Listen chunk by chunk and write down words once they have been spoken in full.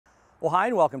Well, hi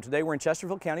and welcome. Today we're in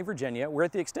Chesterfield County, Virginia. We're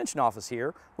at the Extension office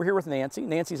here. We're here with Nancy.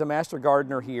 Nancy's a master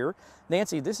gardener here.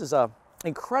 Nancy, this is an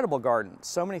incredible garden.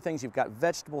 So many things. You've got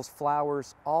vegetables,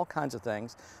 flowers, all kinds of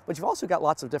things, but you've also got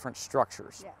lots of different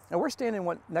structures. Yes. Now we're standing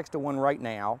next to one right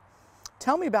now.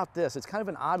 Tell me about this. It's kind of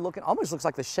an odd looking, almost looks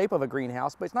like the shape of a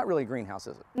greenhouse, but it's not really a greenhouse,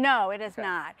 is it? No, it is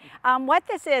not. What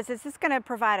this is this going to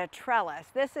provide a trellis.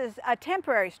 This is a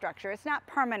temporary structure. It's not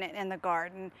permanent in the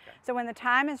garden. Okay. So when the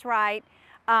time is right,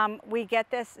 we get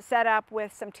this set up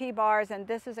with some T-bars, and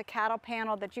this is a cattle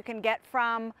panel that you can get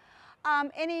from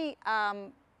any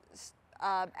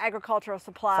agricultural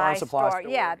supply store.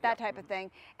 Yeah, that type of thing.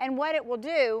 And what it will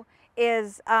do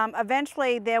is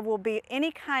eventually there will be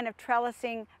any kind of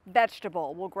trellising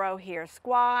vegetable will grow here.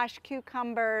 Squash,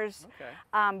 cucumbers,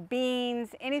 beans,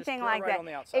 anything like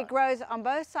that. It grows on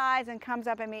both sides and comes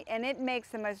up and it makes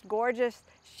the most gorgeous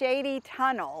shady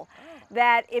tunnel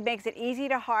that it makes it easy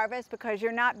to harvest because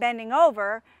you're not bending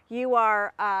over. You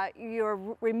are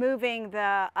you're removing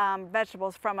the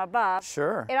vegetables from above.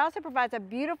 Sure. It also provides a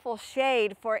beautiful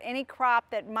shade for any crop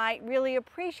that might really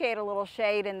appreciate a little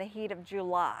shade in the heat of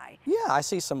July. Yeah, I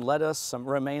see some lettuce, some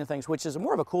romaine and things, which is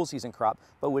more of a cool season crop,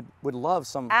 but would love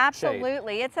some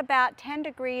Absolutely. shade. It's about 10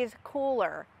 degrees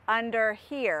cooler under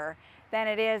here than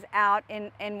it is out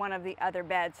in one of the other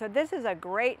beds. So this is a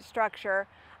great structure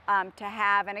to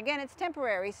have, and again, it's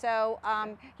temporary, so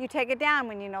you take it down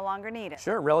when you no longer need it.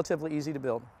 Sure, relatively easy to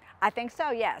build. I think so,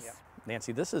 yes. Yeah.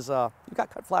 Nancy, this is, you've got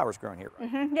cut flowers growing here,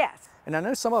 right? Mm-hmm, yes. And I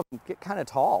know some of them get kind of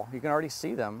tall. You can already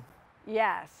see them.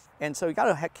 Yes. And so you got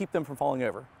to keep them from falling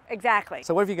over. Exactly.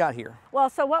 So what have you got here? Well,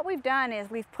 so what we've done is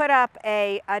we've put up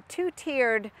a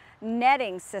two-tiered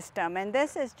netting system, and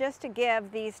this is just to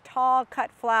give these tall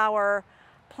cut flower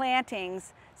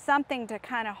plantings something to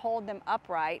kind of hold them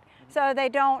upright, so they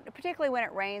don't, particularly when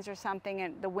it rains or something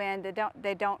and the wind,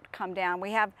 they don't come down.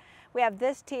 We have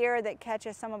this tier that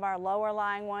catches some of our lower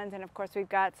lying ones, and of course we've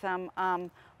got some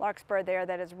larkspur there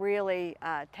that has really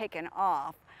taken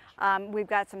off. We've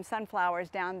got some sunflowers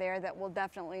down there that will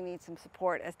definitely need some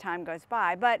support as time goes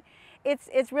by. But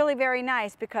it's really very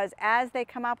nice because as they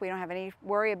come up, we don't have any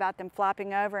worry about them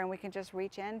flopping over, and we can just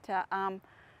reach in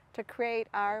to create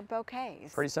our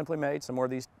bouquets. Pretty simply made. Some more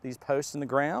of these posts in the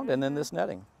ground, and then this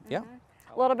netting. Yeah.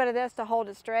 A little bit of this to hold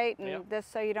it straight, and this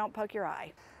so you don't poke your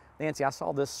eye. Nancy, I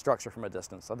saw this structure from a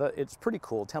distance. It's pretty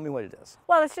cool. Tell me what it is.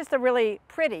 Well, it's just a really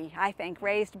pretty, I think,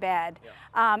 raised bed.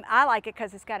 I like it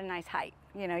because it's got a nice height.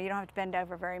 You know, you don't have to bend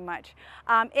over very much.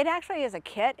 It actually is a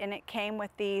kit, and it came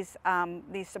with these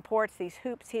supports, these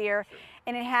hoops here,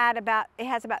 and it has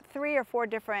about 3 or 4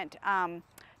 different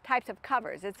types of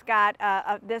covers. It's got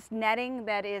this netting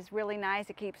that is really nice.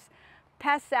 It keeps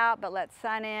pests out but lets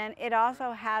sun in. It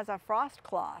also has a frost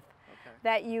cloth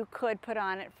that you could put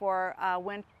on it for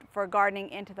gardening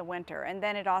into the winter. And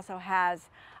then it also has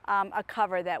a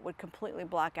cover that would completely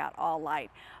block out all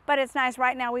light. But it's nice.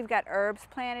 Right now we've got herbs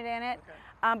planted in it.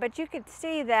 But you could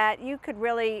see that you could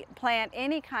really plant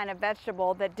any kind of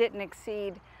vegetable that didn't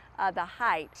exceed the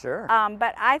height. Sure.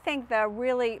 But I think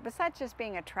besides just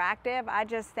being attractive, I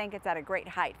just think it's at a great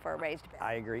height for a raised bed.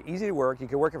 I agree. Easy to work. You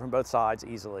can work it from both sides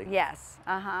easily. Yes.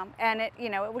 And it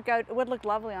would look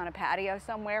lovely on a patio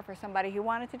somewhere for somebody who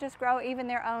wanted to just grow even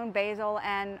their own basil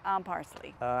and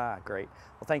parsley. Great.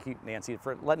 Well, thank you, Nancy,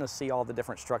 for letting us see all the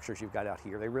different structures you've got out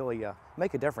here. They really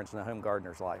make a difference in a home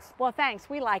gardener's life. Well,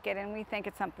 thanks. We like it, and we think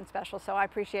it's something special, so I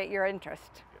appreciate your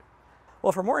interest.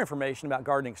 Well, for more information about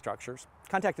gardening structures,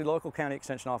 contact the local county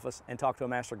extension office and talk to a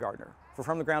master gardener. For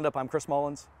From the Ground Up, I'm Chris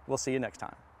Mullins. We'll see you next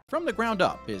time. From the Ground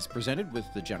Up is presented with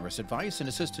the generous advice and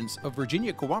assistance of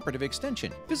Virginia Cooperative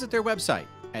Extension. Visit their website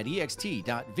at ext.vt.edu.